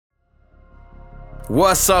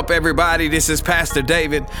What's up, everybody? This is Pastor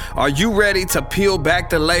David. Are you ready to peel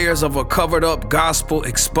back the layers of a covered up gospel,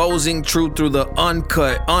 exposing truth through the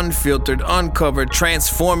uncut, unfiltered, uncovered,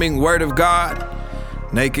 transforming Word of God?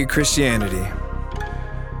 Naked Christianity.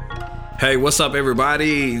 Hey, what's up,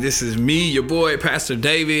 everybody? This is me, your boy, Pastor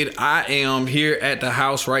David. I am here at the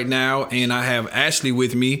house right now, and I have Ashley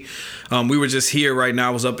with me. We were just here right now.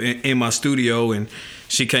 I was up in my studio, and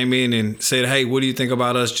she came in and said, hey, what do you think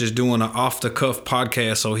about us just doing an off-the-cuff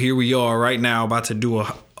podcast? So here we are right now about to do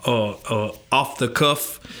a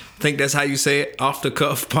off-the-cuff, I think that's how you say it,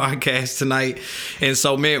 off-the-cuff podcast tonight. And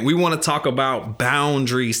so, man, we want to talk about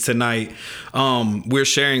boundaries tonight. We're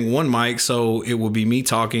sharing one mic, so it will be me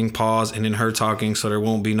talking, pause, and then her talking, so there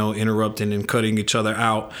won't be no interrupting and cutting each other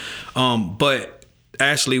out. But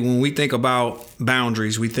Ashley, when we think about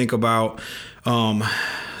boundaries, we think about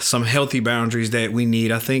some healthy boundaries that we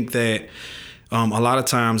need. I think that a lot of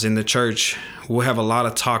times in the church, we'll have a lot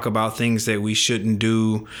of talk about things that we shouldn't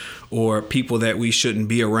do or people that we shouldn't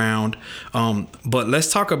be around. But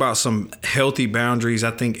let's talk about some healthy boundaries. I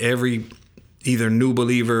think every either new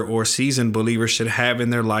believer or seasoned believer should have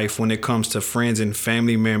in their life when it comes to friends and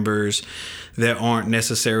family members that aren't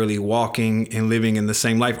necessarily walking and living in the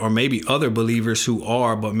same life, or maybe other believers who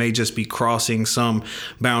are, but may just be crossing some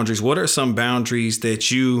boundaries. What are some boundaries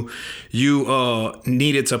that you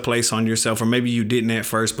needed to place on yourself, or maybe you didn't at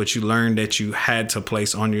first, but you learned that you had to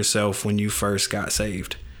place on yourself when you first got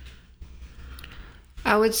saved?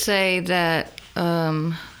 I would say that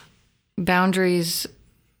boundaries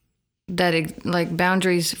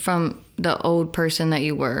boundaries from the old person that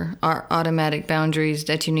you were are automatic boundaries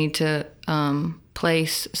that you need to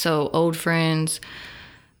place. So old friends,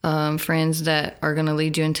 friends that are going to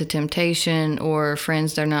lead you into temptation, or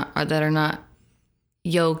friends that are not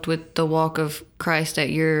yoked with the walk of Christ that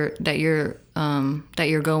you're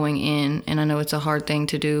going in. And I know it's a hard thing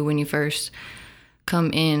to do when you first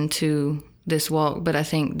come into this walk, but I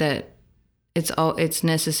think that it's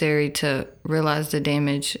necessary to realize the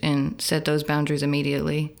damage and set those boundaries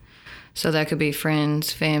immediately. So that could be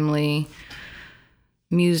friends, family,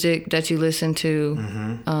 music that you listen to,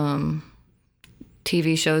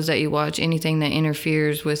 TV shows that you watch, anything that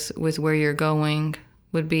interferes with where you're going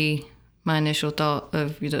would be my initial thought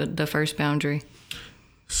of the first boundary.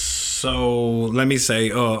 So let me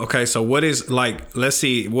say, okay, so what is let's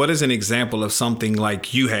see, what is an example of something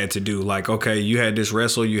like you had to do? Like, okay, you had this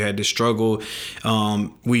wrestle, you had this struggle.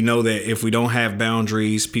 We know that if we don't have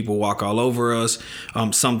boundaries, people walk all over us.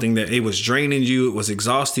 Something that it was draining you, it was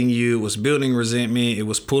exhausting you, it was building resentment, it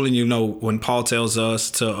was pulling you. When Paul tells us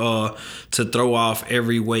to throw off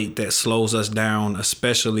every weight that slows us down,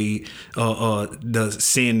 especially the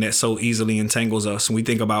sin that so easily entangles us. When we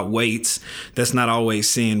think about weights, that's not always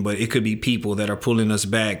sin, but it could be people that are pulling us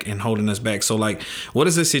back and holding us back. So what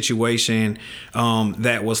is a situation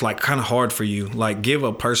that was kind of hard for you? Give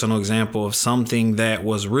a personal example of something that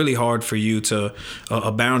was really hard for you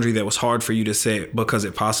a boundary that was hard for you to set because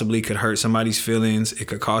it possibly could hurt somebody's feelings. It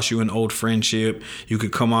could cost you an old friendship. You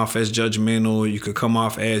could come off as judgmental. You could come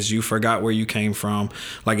off as you forgot where you came from.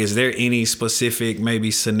 Is there any specific maybe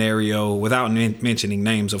scenario, without mentioning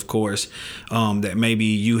names, of course, that maybe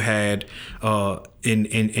you had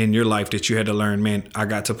in your life that you had to learn, man, I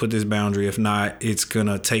got to put this boundary. If not, it's going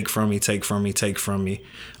to take from me.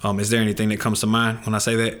 Is there anything that comes to mind when I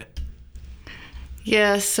say that?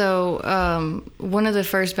 Yeah, so one of the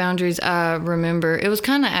first boundaries I remember, it was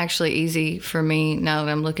kind of actually easy for me now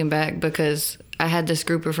that I'm looking back, because I had this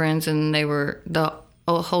group of friends and they were the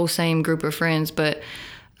whole same group of friends. But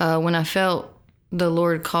when I felt the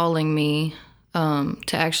Lord calling me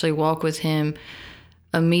to actually walk with him,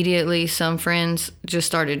 immediately some friends just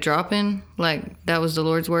started dropping, that was the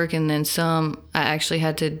Lord's work. And then some, I actually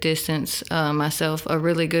had to distance myself. A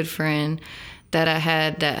really good friend that I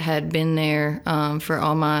had that had been there for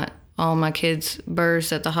all my kids'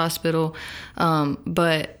 births at the hospital,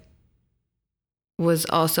 but was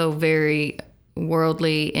also very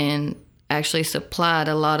worldly and actually supplied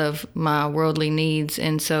a lot of my worldly needs.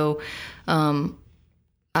 And so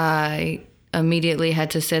I immediately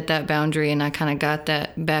had to set that boundary, and I kind of got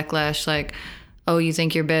that backlash, oh, you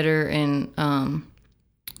think you're better, and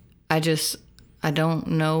I don't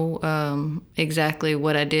know exactly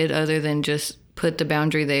what I did other than just put the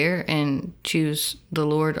boundary there and choose the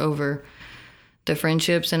Lord over the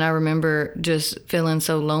friendships. And I remember just feeling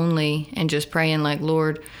so lonely and just praying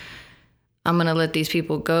Lord, I'm going to let these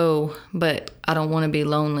people go, but I don't want to be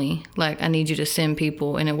lonely. I need you to send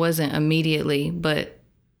people. And it wasn't immediately, but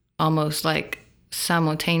almost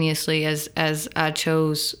simultaneously as I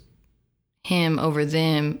chose him over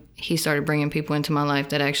them, he started bringing people into my life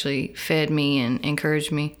that actually fed me and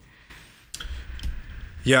encouraged me.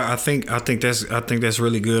 Yeah, I think that's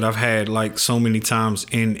really good. I've had like so many times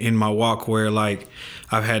in my walk where like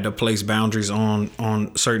I've had to place boundaries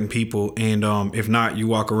on certain people, and if not, you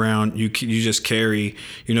walk around, you just carry,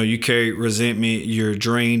 you carry resentment. You're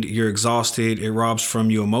drained, you're exhausted. It robs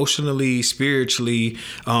from you emotionally, spiritually.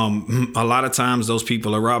 A lot of times, those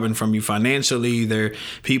people are robbing from you financially. They're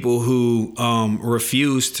people who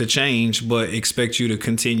refuse to change, but expect you to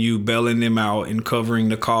continue bailing them out and covering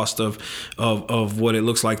the cost of what it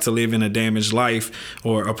looks like to live in a damaged life,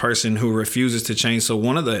 or a person who refuses to change. So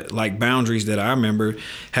one of the like boundaries that I remember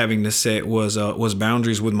having to set was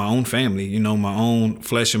boundaries with my own family, my own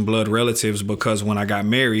flesh and blood relatives, because when I got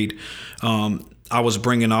married, I was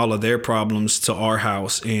bringing all of their problems to our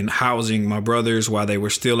house and housing my brothers while they were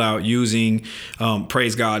still out using.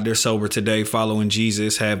 Praise God, they're sober today, following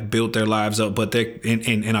Jesus, have built their lives up. But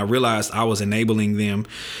and I realized I was enabling them,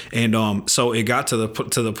 and so it got to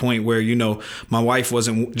the point where my wife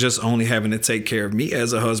wasn't just only having to take care of me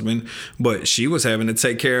as a husband, but she was having to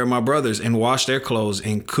take care of my brothers and wash their clothes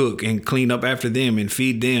and cook and clean up after them and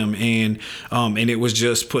feed them, and it was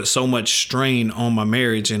just put so much strain on my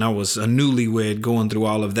marriage, and I was a newlywed going through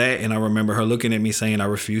all of that. And I remember her looking at me saying, I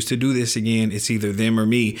refuse to do this again. It's either them or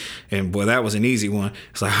me. And boy, that was an easy one.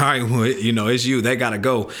 It's like, all right, well, it's you, that gotta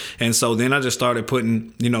go. And so then I just started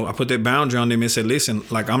putting, I put that boundary on them and said, listen,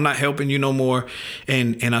 like, I'm not helping you no more.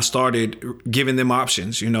 And I started giving them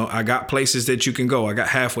options. I got places that you can go. I got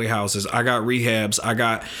halfway houses. I got rehabs. I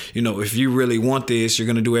got, if you really want this, you're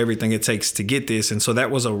going to do everything it takes to get this. And so that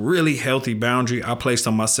was a really healthy boundary I placed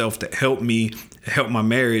on myself to help me, help my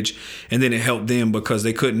marriage. And then it helped them because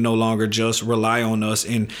they couldn't no longer just rely on us.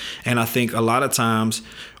 And I think a lot of times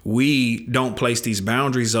we don't place these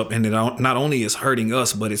boundaries up, and it not only is hurting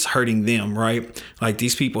us, but it's hurting them, right? Like,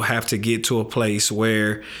 these people have to get to a place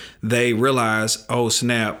where they realize, oh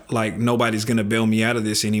snap, like, nobody's going to bail me out of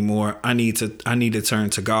this anymore. I need to turn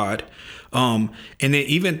to God. And then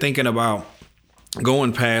even thinking about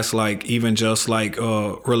going past, like, even just like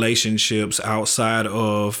relationships outside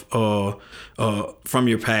of from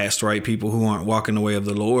your past, right? People who aren't walking the way of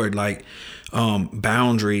the Lord, like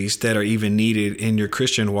boundaries that are even needed in your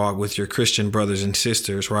Christian walk with your Christian brothers and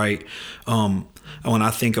sisters, right? When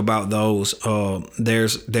I think about those,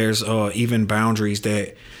 there's even boundaries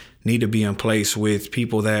that need to be in place with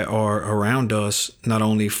people that are around us, not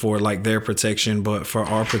only for like their protection, but for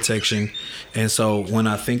our protection. And so when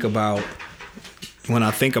I think about,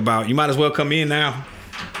 you might as well come in now.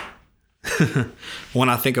 When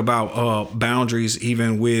I think about boundaries,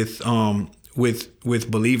 even with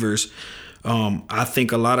believers, I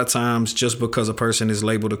think a lot of times just because a person is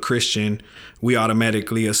labeled a Christian, we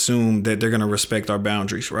automatically assume that they're going to respect our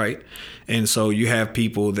boundaries, right? And so you have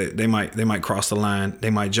people that they might cross the line.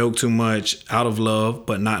 They might joke too much out of love,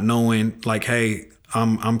 but not knowing, like, hey,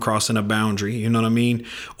 I'm crossing a boundary, you know what I mean?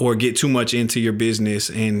 Or get too much into your business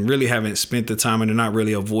and really haven't spent the time, and they're not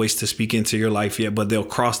really a voice to speak into your life yet, but they'll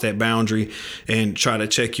cross that boundary and try to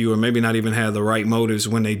check you, or maybe not even have the right motives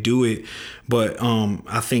when they do it. But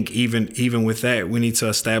I think even with that, we need to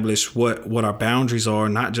establish what our boundaries are,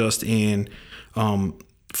 not just in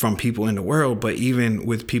from people in the world, but even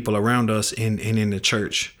with people around us and in the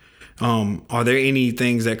church. Are there any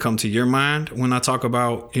things that come to your mind when I talk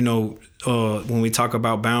about, when we talk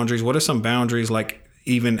about boundaries? What are some boundaries, like,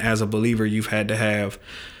 even as a believer, you've had to have?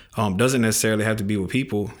 Doesn't necessarily have to be with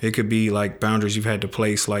people. It could be like boundaries you've had to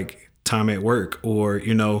place, like time at work, or,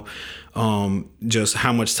 just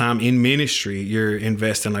how much time in ministry you're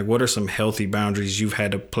investing. Like, what are some healthy boundaries you've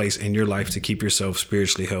had to place in your life to keep yourself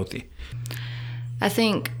spiritually healthy? I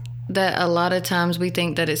think that a lot of times we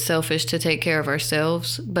think that it's selfish to take care of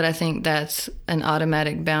ourselves, but I think that's an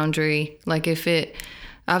automatic boundary. Like,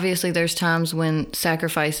 obviously there's times when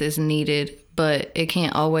sacrifice is needed, but it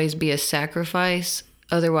can't always be a sacrifice.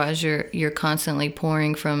 Otherwise you're constantly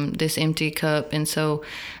pouring from this empty cup. And so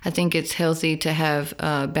I think it's healthy to have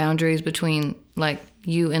boundaries between, like,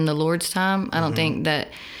 you and the Lord's time. I don't think that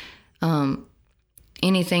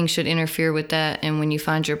anything should interfere with that. And when you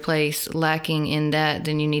find your place lacking in that,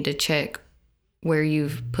 then you need to check where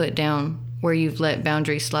you've let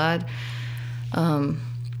boundaries slide.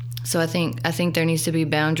 So I think there needs to be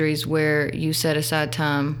boundaries where you set aside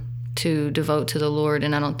time to devote to the Lord.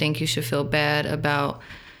 And I don't think you should feel bad about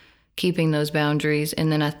keeping those boundaries.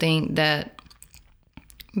 And then I think that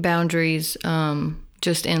boundaries,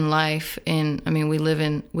 just in life, and I mean, we live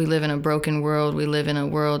in a broken world. We live in a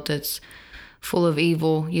world that's full of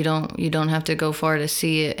evil. You don't have to go far to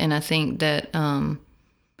see it. And I think that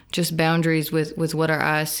just boundaries with what our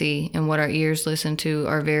eyes see and what our ears listen to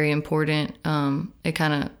are very important. It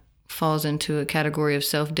kind of falls into a category of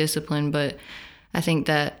self-discipline, but I think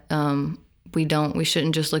that we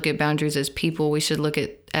shouldn't just look at boundaries as people. We should look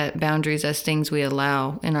at boundaries as things we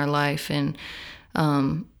allow in our life, and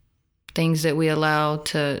things that we allow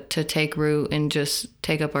to take root and just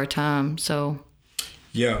take up our time. So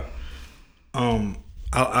yeah,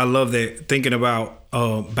 I love that, thinking about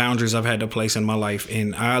boundaries I've had to place in my life,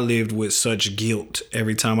 and I lived with such guilt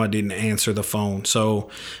every time I didn't answer the phone. So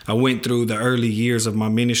I went through the early years of my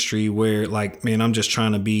ministry where, like, man, I'm just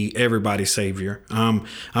trying to be everybody's savior. I'm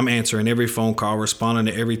answering every phone call, responding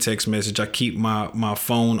to every text message. I keep my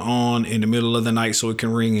phone on in the middle of the night so it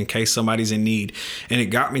can ring in case somebody's in need. And it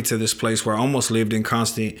got me to this place where I almost lived in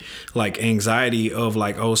constant like anxiety of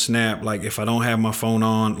like, oh snap, like if I don't have my phone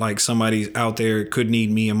on, like somebody out there could need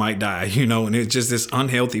me and might die, and it's just this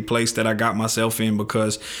unhealthy place that I got myself in,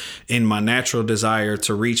 because in my natural desire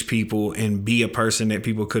to reach people and be a person that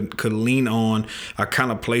people could lean on, I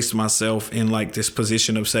kind of placed myself in like this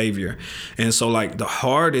position of savior. And so like the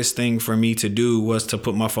hardest thing for me to do was to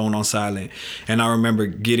put my phone on silent. And I remember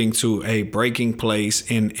getting to a breaking place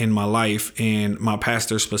in my life, and my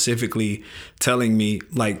pastor specifically telling me,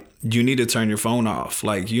 like, you need to turn your phone off.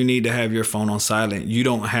 Like, you need to have your phone on silent. You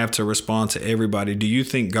don't have to respond to everybody. Do you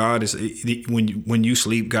think God is, when you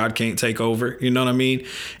sleep, God can't take over? You know what I mean?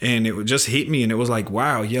 And it just hit me, and it was like,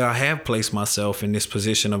 wow, yeah, I have placed myself in this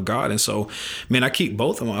position of God. And so, man, I keep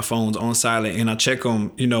both of my phones on silent, and I check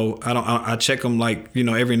them, I check them like,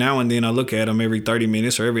 every now and then. I look at them every 30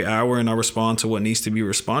 minutes or every hour, and I respond to what needs to be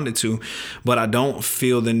responded to. But I don't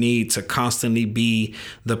feel the need to constantly be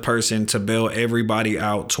the person to bail everybody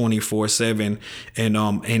out 24/7.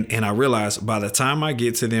 And I realize by the time I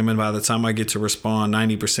get to them and by the time I get to respond,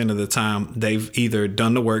 90% of the time they've either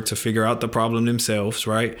done the work to figure out the problem themselves,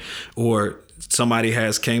 right? Or somebody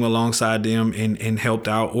has came alongside them and helped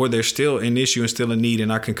out, or there's still an issue and still a need,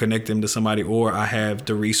 and I can connect them to somebody, or I have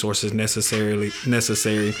the resources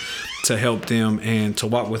necessary to help them and to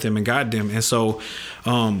walk with them and guide them. And so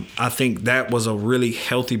I think that was a really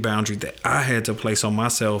healthy boundary that I had to place on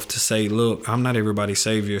myself, to say, look, I'm not everybody's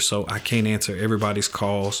savior, so I can't answer everybody's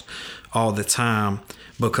calls all the time,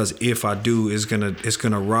 because if I do, it's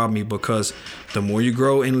gonna rob me. Because the more you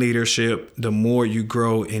grow in leadership, the more you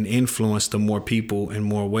grow in influence, the more people and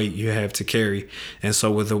more weight you have to carry. And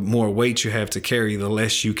so with the more weight you have to carry, the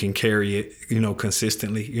less you can carry it,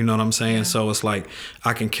 consistently. You know what I'm saying? Yeah. So it's like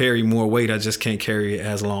I can carry more weight, I just can't carry it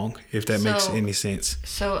as long, if that makes any sense.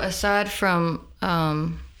 So aside from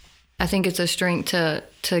I think it's a strength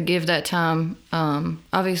to give that time.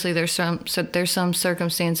 Obviously, there's some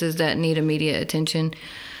circumstances that need immediate attention,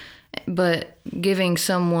 but giving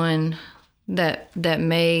someone that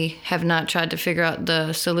may have not tried to figure out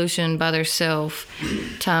the solution by themselves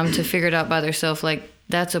time to figure it out by themselves, like,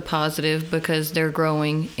 that's a positive, because they're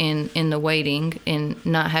growing in the waiting and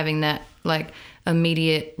not having that like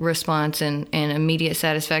immediate response and immediate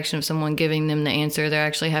satisfaction of someone giving them the answer. They're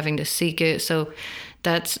actually having to seek it. So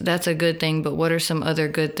that's a good thing. But what are some other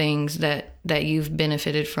good things that you've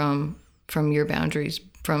benefited from your boundaries,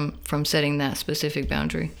 from setting that specific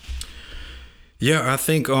boundary? Yeah, I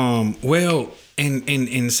think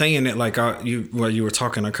in saying it, like while you were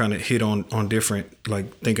talking, I kind of hit on different,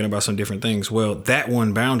 like thinking about some different things. Well, that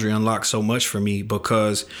one boundary unlocked so much for me,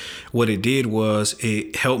 because what it did was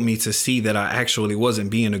it helped me to see that I actually wasn't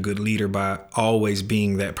being a good leader by always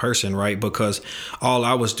being that person, right? Because all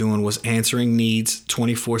I was doing was answering needs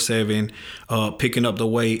 24/7, picking up the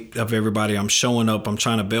weight of everybody. I'm showing up. I'm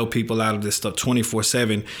trying to bail people out of this stuff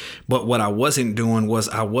 24/7. But what I wasn't doing was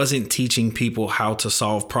I wasn't teaching people how to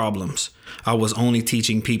solve problems. I was only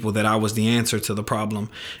teaching people that I was the answer to the problem.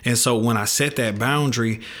 And so when I set that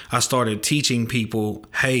boundary, I started teaching people,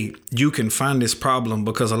 hey, you can find this problem,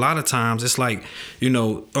 because a lot of times it's like,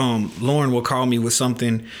 Lauren will call me with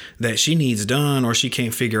something that she needs done or she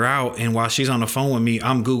can't figure out. And while she's on the phone with me,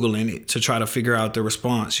 I'm Googling it to try to figure out the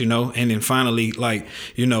response, and then finally,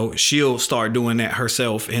 she'll start doing that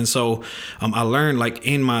herself. And so I learned, like,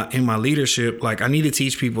 in my leadership, like, I need to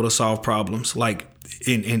teach people to solve problems, like,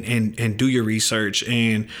 and do your research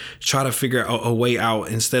and try to figure out a way out,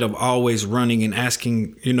 instead of always running and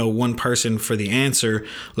asking one person for the answer.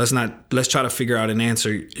 Let's try to figure out an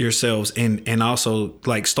answer yourselves, and also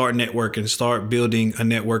like start network and start building a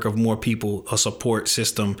network of more people, a support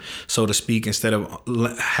system, so to speak, instead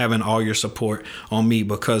of having all your support on me.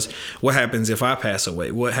 Because what happens if I pass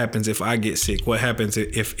away? What happens if I get sick? What happens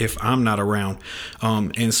if I'm not around?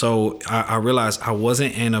 And so I realized I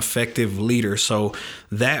wasn't an effective leader. So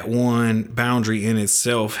that one boundary in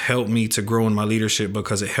itself helped me to grow in my leadership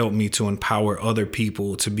because it helped me to empower other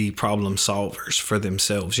people to be problem solvers for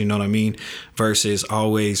themselves. You know what I mean? Versus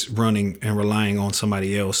always running and relying on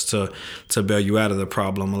somebody else to bail you out of the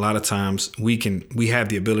problem. A lot of times we have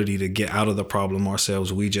the ability to get out of the problem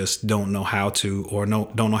ourselves. We just don't know how to, or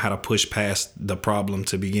don't know how to push past the problem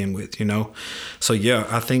to begin with, you know? So yeah,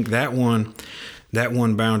 I think that one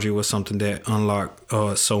boundary was something that unlocked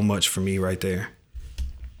so much for me right there.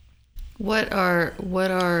 What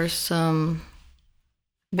are some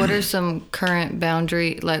current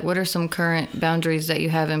boundaries that you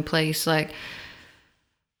have in place? Like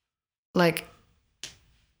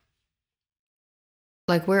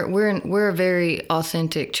we're a very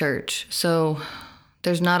authentic church. So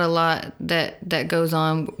there's not a lot that goes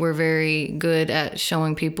on. We're very good at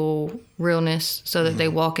showing people realness so that they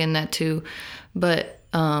walk in that too. But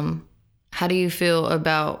how do you feel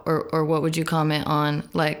about, or what would you comment on,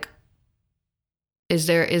 like, is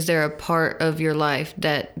there a part of your life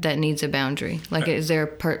that needs a boundary? Like, is there a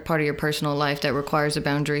part of your personal life that requires a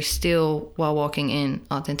boundary still while walking in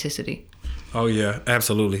authenticity? Oh yeah,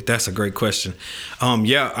 absolutely. That's a great question.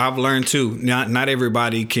 Yeah, I've learned too. Not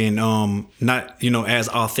everybody can, as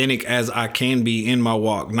authentic as I can be in my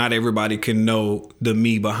walk. Not everybody can know the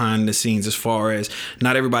me behind the scenes. As far as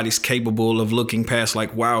not everybody's capable of looking past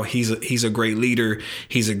like, wow, he's a great leader,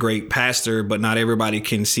 he's a great pastor, but not everybody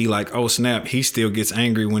can see like, oh snap, he still gets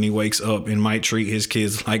angry when he wakes up and might treat his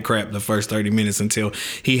kids like crap the first 30 minutes until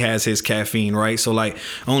he has his caffeine, right? So like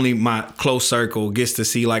only my close circle gets to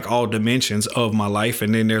see like all dimensions of my life,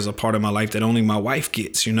 and then there's a part of my life that only my wife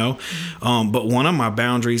gets, you know. But one of my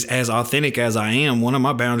boundaries, as authentic as I am, one of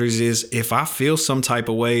my boundaries is if I feel some type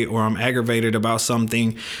of way or I'm aggravated about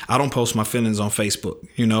something, I don't post my feelings on Facebook.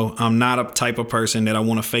 You know, I'm not a type of person that I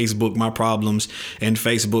want to Facebook my problems and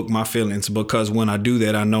Facebook my feelings, because when I do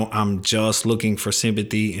that, I know I'm just looking for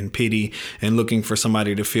sympathy and pity and looking for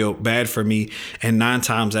somebody to feel bad for me. And 9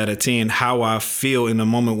 times out of 10, how I feel in the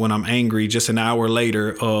moment when I'm angry, just an hour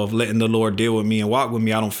later of letting the Lord deal with me and walk with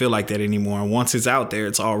me, I don't feel like that anymore. And once it's out there,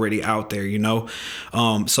 it's already out there, you know?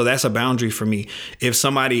 So that's a boundary for me. If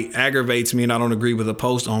somebody aggravates me and I don't agree with a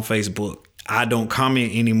post on Facebook, I don't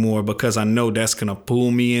comment anymore, because I know that's going to pull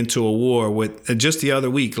me into a war with. Just the other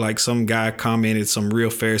week, like some guy commented some real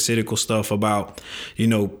pharisaical stuff about,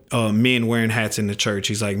 men wearing hats in the church.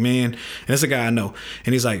 He's like, man, and it's a guy I know.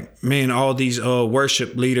 And he's like, man, all these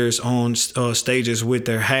worship leaders on stages with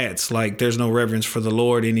their hats, like there's no reverence for the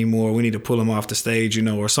Lord anymore. We need to pull them off the stage,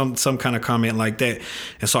 or some kind of comment like that.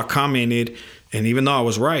 And so I commented. And even though I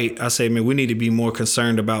was right, I said, man, we need to be more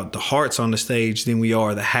concerned about the hearts on the stage than we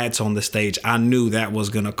are the hats on the stage. I knew that was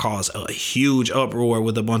going to cause a huge uproar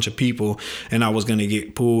with a bunch of people, and I was going to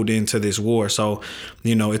get pulled into this war. So,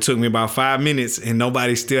 it took me about 5 minutes and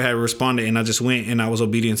nobody still had responded. And I just went and I was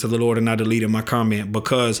obedient to the Lord, and I deleted my comment,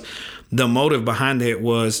 because the motive behind it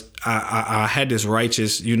was I had this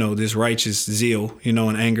righteous zeal,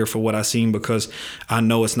 and anger for what I seen, because I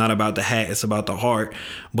know it's not about the hat, it's about the heart.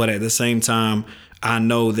 But at the same time, I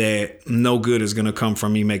know that no good is going to come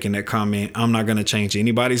from me making that comment. I'm not going to change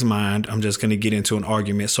anybody's mind. I'm just going to get into an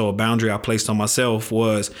argument. So a boundary I placed on myself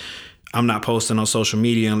was, I'm not posting on social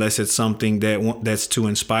media unless it's something that's to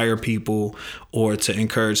inspire people or to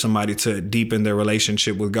encourage somebody to deepen their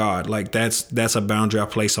relationship with God. Like that's a boundary I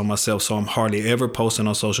place on myself. So I'm hardly ever posting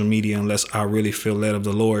on social media unless I really feel led of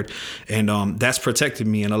the Lord. And that's protected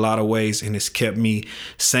me in a lot of ways, and it's kept me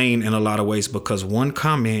sane in a lot of ways, because one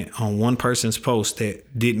comment on one person's post that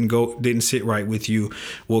didn't sit right with you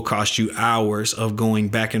will cost you hours of going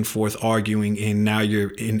back and forth arguing, and now you're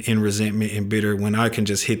in resentment and bitter, when I can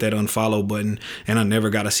just hit that unfollow button and I never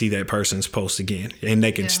got to see that person's post again, and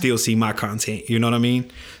they can still see my content. You know what I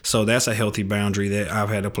mean? So that's a healthy boundary that I've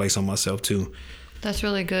had to place on myself too. That's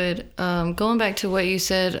really good. Going back to what you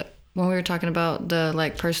said when we were talking about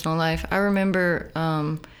the personal life, I remember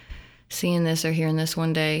seeing this or hearing this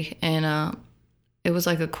one day, and it was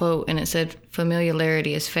like a quote, and it said,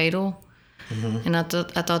 "Familiarity is fatal." Mm-hmm. And I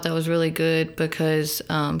thought that was really good, because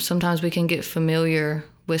sometimes we can get familiar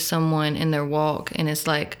with someone in their walk, and it's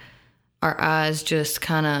like our eyes just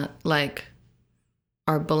kind of like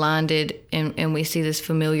are blinded, and we see this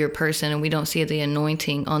familiar person and we don't see the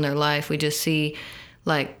anointing on their life. We just see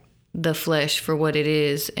like the flesh for what it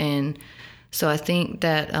is. And so I think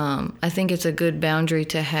that I think it's a good boundary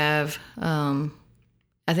to have. I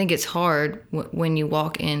think it's hard when you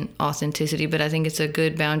walk in authenticity, but I think it's a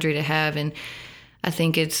good boundary to have. And I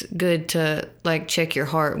think it's good to check your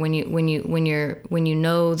heart when you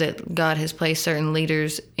know that God has placed certain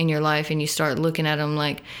leaders in your life, and you start looking at them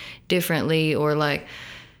differently, or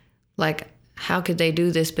how could they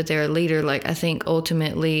do this, but they're a leader. Like, I think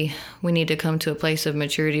ultimately we need to come to a place of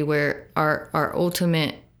maturity where our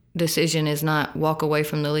ultimate decision is not walk away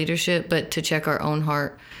from the leadership, but to check our own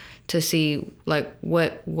heart to see like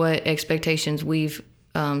what expectations we've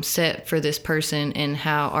set for this person and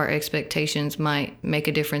how our expectations might make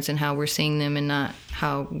a difference in how we're seeing them and not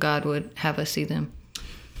how God would have us see them.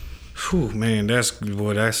 Whew, man, that's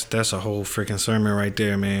a whole freaking sermon right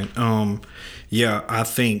there, man. Yeah, I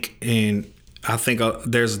think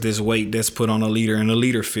there's this weight that's put on a leader, and a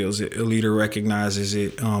leader feels it. A leader recognizes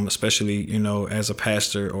it, especially, as a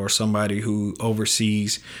pastor or somebody who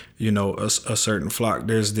oversees, a certain flock.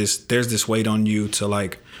 There's this weight on you to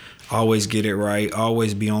like always get it right,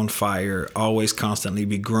 always be on fire, always constantly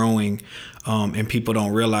be growing. And people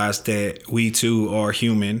don't realize that we too are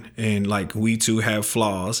human, and like we too have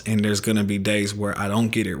flaws, and there's going to be days where I don't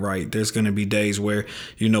get it right. There's going to be days where,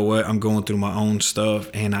 I'm going through my own stuff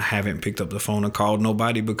and I haven't picked up the phone and called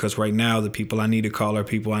nobody, because right now the people I need to call are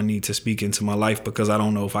people I need to speak into my life, because I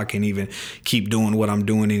don't know if I can even keep doing what I'm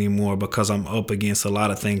doing anymore, because I'm up against a lot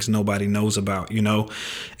of things nobody knows about,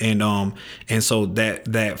 and so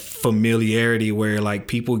that familiarity where like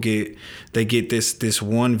people get this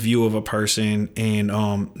one view of a person, and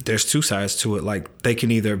there's two sides to it. Like they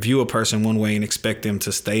can either view a person one way and expect them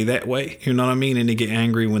to stay that way, you know what I mean, and they get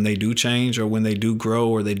angry when they do change or when they do grow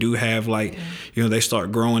or they do have like they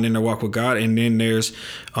start growing in their walk with God. And then there's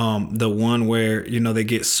the one where they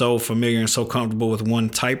get so familiar and so comfortable with one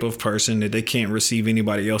type of person that they can't receive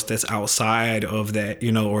anybody else that's outside of that,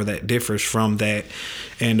 or that differs from that.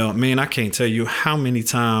 And man, I can't tell you how many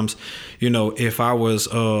times, if I was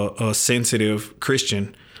a sensitive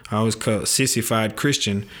Christian, I was a sissified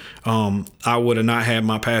Christian, I would have not had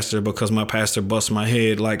my pastor, because my pastor busts my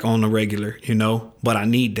head like on the regular, but I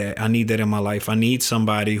need that. I need that in my life. I need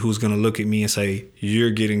somebody who's going to look at me and say,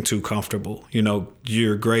 you're getting too comfortable.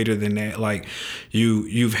 You're greater than that. Like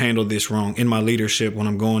you've handled this wrong. In my leadership, when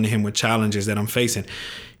I'm going to him with challenges that I'm facing,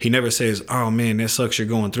 he never says, oh man, that sucks, you're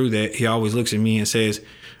going through that. He always looks at me and says,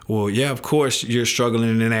 well, yeah, of course you're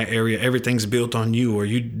struggling in that area. Everything's built on you, or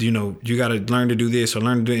you got to learn to do this or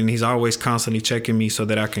learn to do it. And he's always constantly checking me so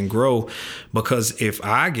that I can grow, because if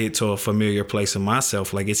I get to a familiar place in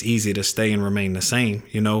myself, like it's easy to stay and remain the same.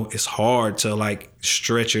 It's hard to like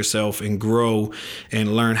stretch yourself and grow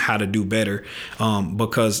and learn how to do better.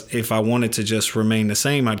 Because if I wanted to just remain the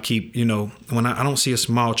same, I'd keep, when I don't see a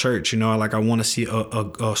small church, I want to see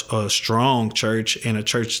a strong church and a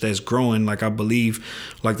church that's growing. Like I believe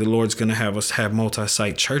like the Lord's going to have us have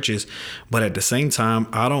multi-site churches, but at the same time,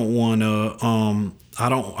 I don't want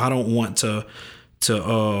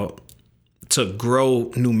to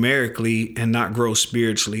grow numerically and not grow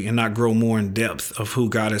spiritually and not grow more in depth of who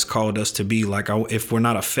God has called us to be. Like if we're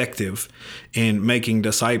not effective in making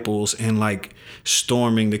disciples and like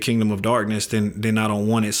storming the kingdom of darkness, then I don't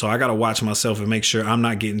want it. So I got to watch myself and make sure I'm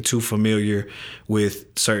not getting too familiar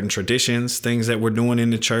with certain traditions, things that we're doing in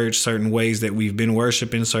the church, certain ways that we've been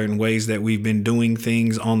worshiping, certain ways that we've been doing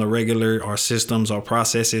things on the regular, our systems, our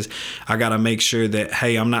processes. I got to make sure that,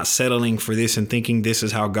 hey, I'm not settling for this and thinking this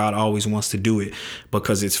is how God always wants to do it,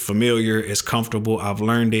 because it's familiar, it's comfortable, I've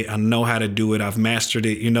learned it, I know how to do it, I've mastered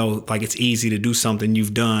it. Like it's easy to do something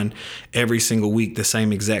you've done every single week the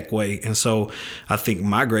same exact way. And so I think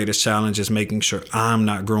my greatest challenge is making sure I'm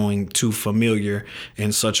not growing too familiar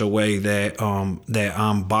in such a way that that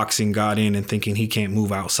I'm boxing God in and thinking he can't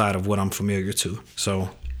move outside of what I'm familiar to. So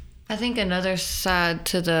I think another side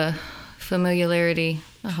to the familiarity,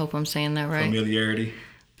 I hope I'm saying that right. Familiarity.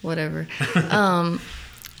 Whatever.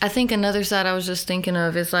 I think another side I was just thinking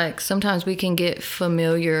of is like sometimes we can get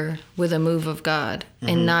familiar with a move of God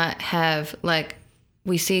and not have like,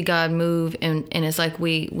 we see God move and it's like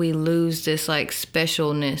we lose this like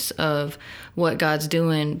specialness of what God's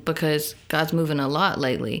doing, because God's moving a lot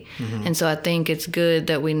lately. And so I think it's good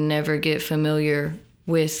that we never get familiar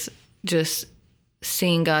with just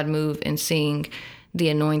seeing God move and seeing the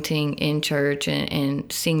anointing in church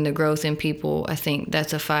and seeing the growth in people. I think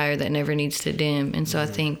that's a fire that never needs to dim. And so I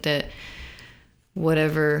think that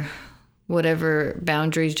whatever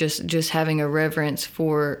boundaries, just having a reverence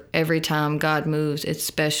for every time God moves, it's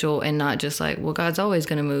special, and not just like, well, God's always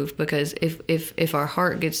going to move. Because if our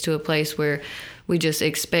heart gets to a place where we just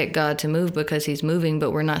expect God to move because he's moving,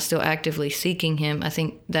 but we're not still actively seeking him, I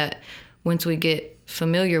think that once we get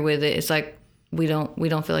familiar with it, it's like we don't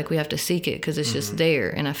feel like we have to seek it because it's just there.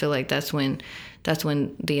 And I feel like that's when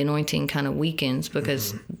the anointing kind of weakens,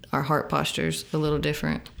 because our heart posture's a little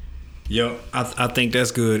different. Yep, I think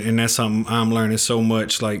that's good, and that's something I'm learning so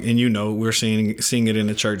much. Like, and we're seeing it in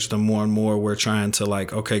the church. The more and more we're trying to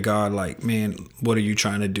like, okay, God, like, man, what are you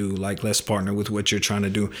trying to do? Like, let's partner with what you're trying to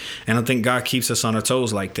do. And I think God keeps us on our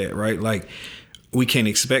toes like that, right? Like, we can't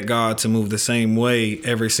expect God to move the same way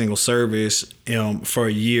every single service for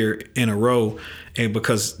a year in a row. And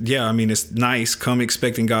because, it's nice. Come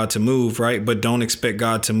expecting God to move, right? But don't expect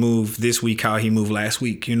God to move this week how he moved last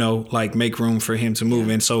week, like make room for him to move.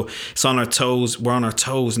 Yeah. And so it's on our toes. We're on our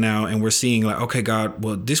toes now. And we're seeing like, okay, God,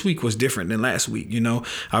 well, this week was different than last week.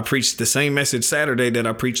 I preached the same message Saturday that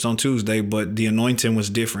I preached on Tuesday, but the anointing was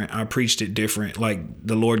different. I preached it different. Like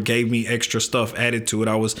the Lord gave me extra stuff added to it.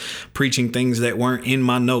 I was preaching things that weren't in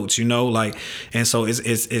my notes, and so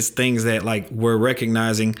it's things that like we're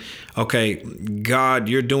recognizing, okay, God,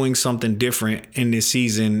 you're doing something different in this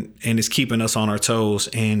season, and it's keeping us on our toes,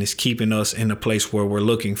 and it's keeping us in a place where we're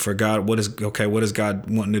looking for God. What is God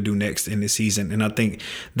wanting to do next in this season? And I think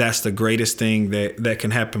that's the greatest thing that can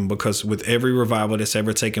happen, because with every revival that's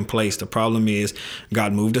ever taken place, the problem is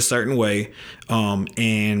God moved a certain way,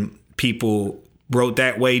 and people wrote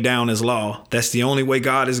that way down as law. That's the only way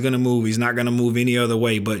God is going to move. He's not going to move any other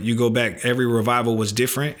way. But you go back, every revival was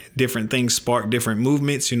different. Different things sparked different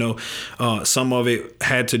movements. Some of it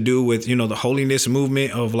had to do with, the holiness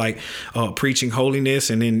movement of like preaching holiness.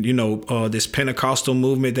 And then, this Pentecostal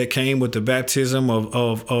movement that came with the baptism of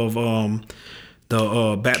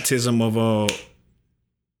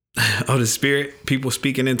the Spirit, people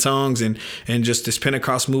speaking in tongues, and just this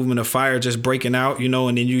Pentecost movement of fire just breaking out, and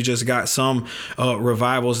then you just got some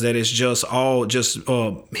revivals that is just all just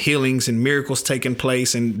healings and miracles taking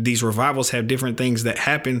place. And these revivals have different things that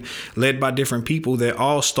happen, led by different people that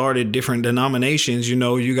all started different denominations.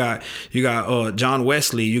 You got John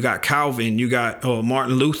Wesley, you got Calvin, you got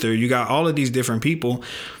Martin Luther, you got all of these different people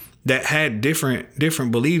that had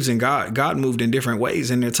different beliefs in God. God moved in different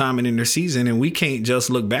ways in their time and in their season. And we can't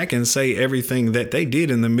just look back and say everything that they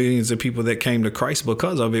did and the millions of people that came to Christ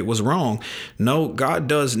because of it was wrong. No, God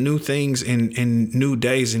does new things in new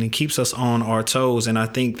days, and he keeps us on our toes. And I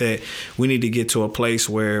think that we need to get to a place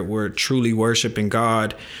where we're truly worshiping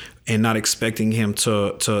God and not expecting him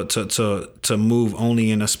to move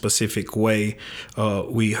only in a specific way.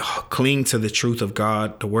 We cling to the truth of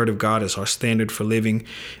God. The word of God is our standard for living,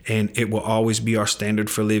 and it will always be our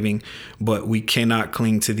standard for living. But we cannot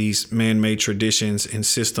cling to these man-made traditions and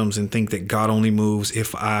systems and think that God only moves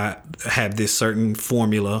if I have this certain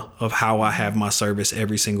formula of how I have my service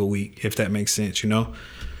every single week, if that makes sense,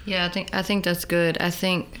 Yeah, I think that's good. I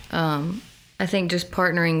think just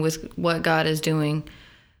partnering with what God is doing,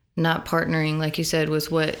 not partnering, like you said,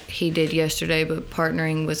 with what he did yesterday, but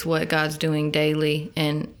partnering with what God's doing daily.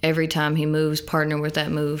 And every time he moves, partner with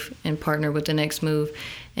that move and partner with the next move,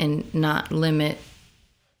 and not limit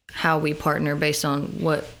how we partner based on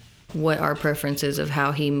what our preferences of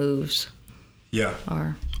how he moves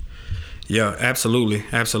are. Yeah, absolutely.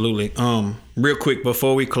 Real quick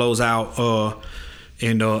before we close out,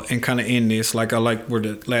 and kind of end this, like I like where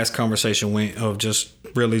the last conversation went, of just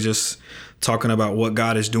really just talking about what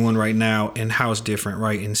God is doing right now and how it's different,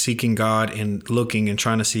 right? And seeking God and looking and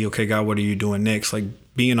trying to see, okay, God, what are you doing next? Like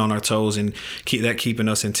being on our toes and keeping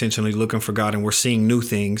us intentionally looking for God. And we're seeing new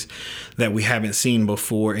things that we haven't seen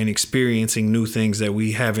before and experiencing new things that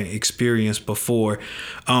we haven't experienced before.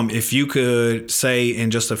 If you could say in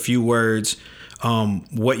just a few words,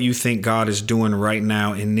 what you think God is doing right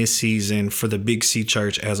now in this season for the Big C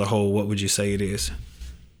Church as a whole, what would you say it is?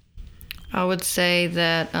 I would say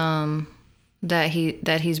that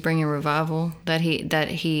he's bringing revival, that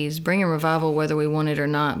he's bringing revival whether we want it or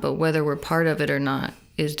not, but whether we're part of it or not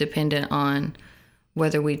is dependent on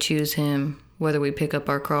whether we choose him, whether we pick up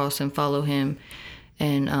our cross and follow him,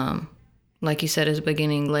 and like you said at the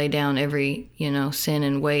beginning, lay down every sin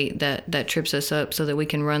and weight that trips us up so that we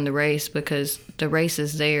can run the race, because the race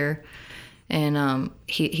is there. And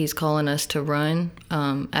he's calling us to run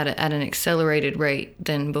at an accelerated rate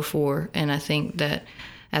than before. And I think that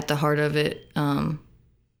at the heart of it,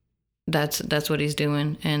 that's what he's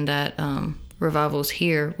doing, and that revival's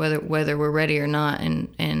here, whether we're ready or not.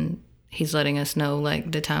 And he's letting us know,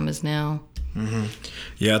 like, the time is now. Mm-hmm.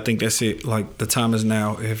 Yeah, I think that's it. Like, the time is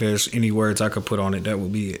now. If there's any words I could put on it, that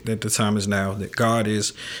would be it. That the time is now. That God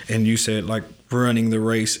is, and you said, like, running the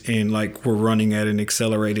race, and like we're running at an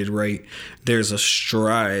accelerated rate. There's a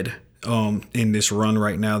stride in this run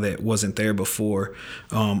right now that wasn't there before.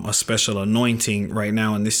 A special anointing right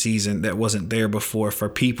now in this season that wasn't there before for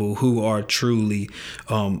people who are truly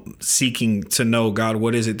seeking to know, God,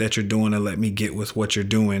 what is it that you're doing, and let me get with what you're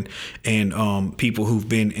doing. And people who've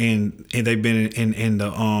been in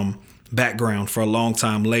the background for a long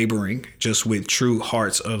time, laboring just with true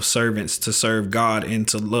hearts of servants to serve God and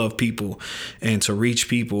to love people and to reach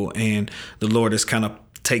people. And the Lord has kind of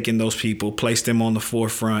taken those people, placed them on the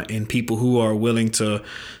forefront, and people who are willing to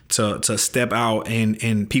step out,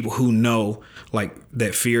 and people who know like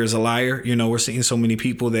that fear is a liar. You know, we're seeing so many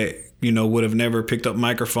people that, you know, would have never picked up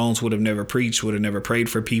microphones, would have never preached, would have never prayed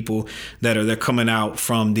for people, they're coming out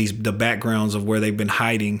from the backgrounds of where they've been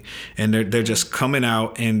hiding, and they're just coming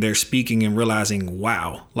out and they're speaking and realizing,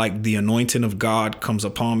 wow, like the anointing of God comes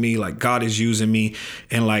upon me, like God is using me,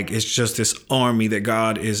 and like it's just this army that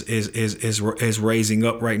God is raising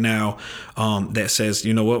up right now, that says,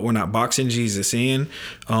 you know what, we're not boxing Jesus in.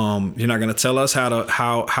 You're not going to tell us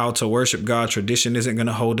how to worship God. Tradition isn't going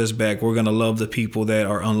to hold us back. We're going to love the people that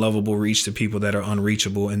are unlovable, reach the people that are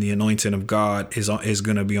unreachable, and the anointing of God is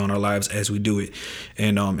going to be on our lives as we do it.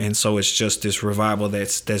 And so it's just this revival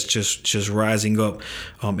that's just rising up,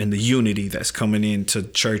 in the unity that's coming into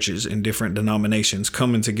churches and different denominations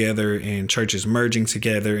coming together, and churches merging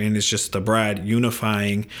together, and it's just the bride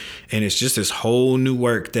unifying, and it's just this whole new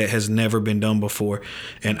work that has never been done before.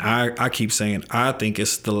 And I keep saying, I think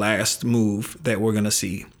it's the last move that we're going to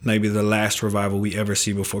see, maybe the last revival we ever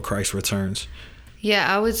see before Christ returns.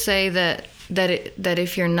 Yeah, I would say that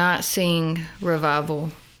if you're not seeing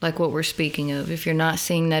revival, like what we're speaking of, if you're not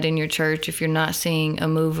seeing that in your church, if you're not seeing a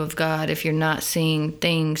move of God, if you're not seeing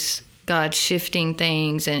things, God shifting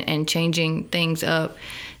things and changing things up,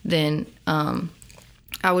 then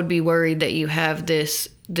I would be worried that you have this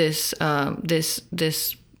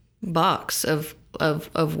box of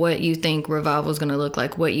what you think revival is going to look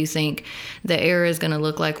like, what you think the era is going to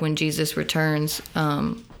look like when Jesus returns.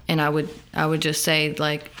 And I would just say,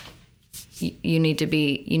 like, you need to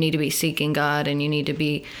be seeking God, and you need to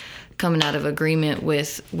be coming out of agreement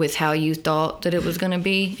with how you thought that it was going to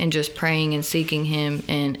be, and just praying and seeking Him,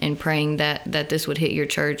 and praying that this would hit your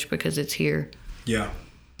church, because it's here. Yeah.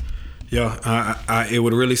 It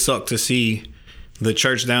would really suck to see the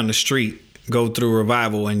church down the street go through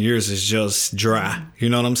revival and yours is just dry. You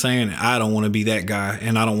know what I'm saying? I don't want to be that guy,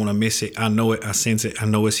 and I don't want to miss it. I know it. I sense it. I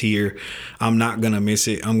know it's here. I'm not going to miss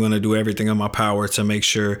it. I'm going to do everything in my power to make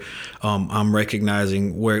sure I'm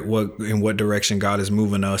recognizing in what direction God is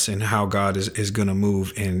moving us, and how God is going to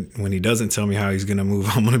move. And when He doesn't tell me how He's going to move,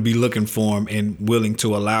 I'm going to be looking for Him and willing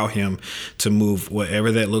to allow Him to move,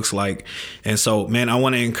 whatever that looks like. And so, man, I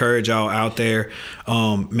want to encourage y'all out there,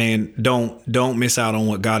 man, don't miss out on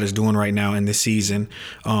what God is doing right now in this season.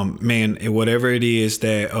 Man, whatever it is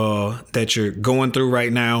that you're going through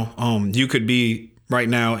right now, you could be right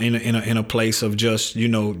now in a place of just, you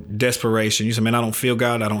know, desperation. You say, man, I don't feel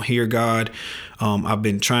God. I don't hear God. I've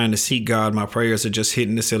been trying to seek God. My prayers are just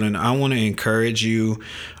hitting the ceiling. I want to encourage you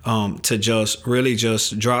to just really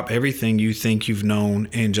just drop everything you think you've known,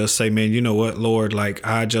 and just say, man, you know what, Lord, like,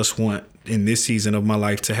 I just want in this season of my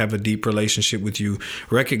life to have a deep relationship with you.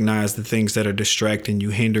 Recognize the things that are distracting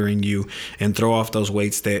you, hindering you, and throw off those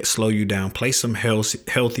weights that slow you down. Place some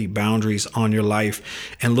healthy boundaries on your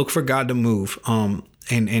life, and look for God to move.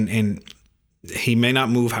 And He may not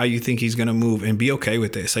move how you think He's going to move, and be okay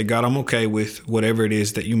with it. Say, God, I'm okay with whatever it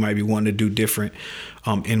is that you might be wanting to do different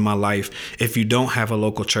in my life. If you don't have a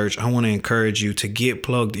local church, I want to encourage you to get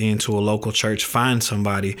plugged into a local church. Find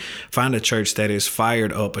a church that is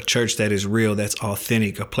fired up, a church that is real, that's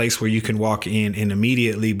authentic, a place where you can walk in and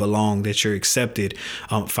immediately belong, that you're accepted.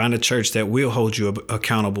 Find a church that will hold you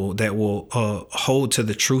accountable, that will hold to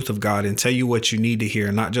the truth of God and tell you what you need to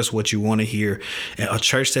hear, not just what you want to hear. A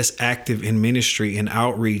church that's active in ministry and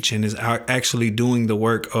outreach, and is actually doing the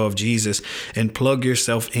work of Jesus. And plug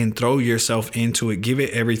yourself in, throw yourself into it, give it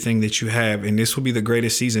everything that you have, and this will be the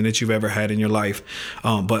greatest season that you've ever had in your life.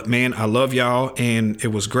 But man, I love y'all, and it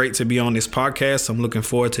was great to be on this podcast. I'm looking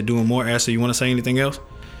forward to doing more. Ashley, you want to say anything else?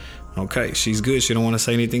 Okay, she's good. She don't want to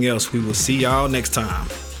say anything else. We will see y'all next time.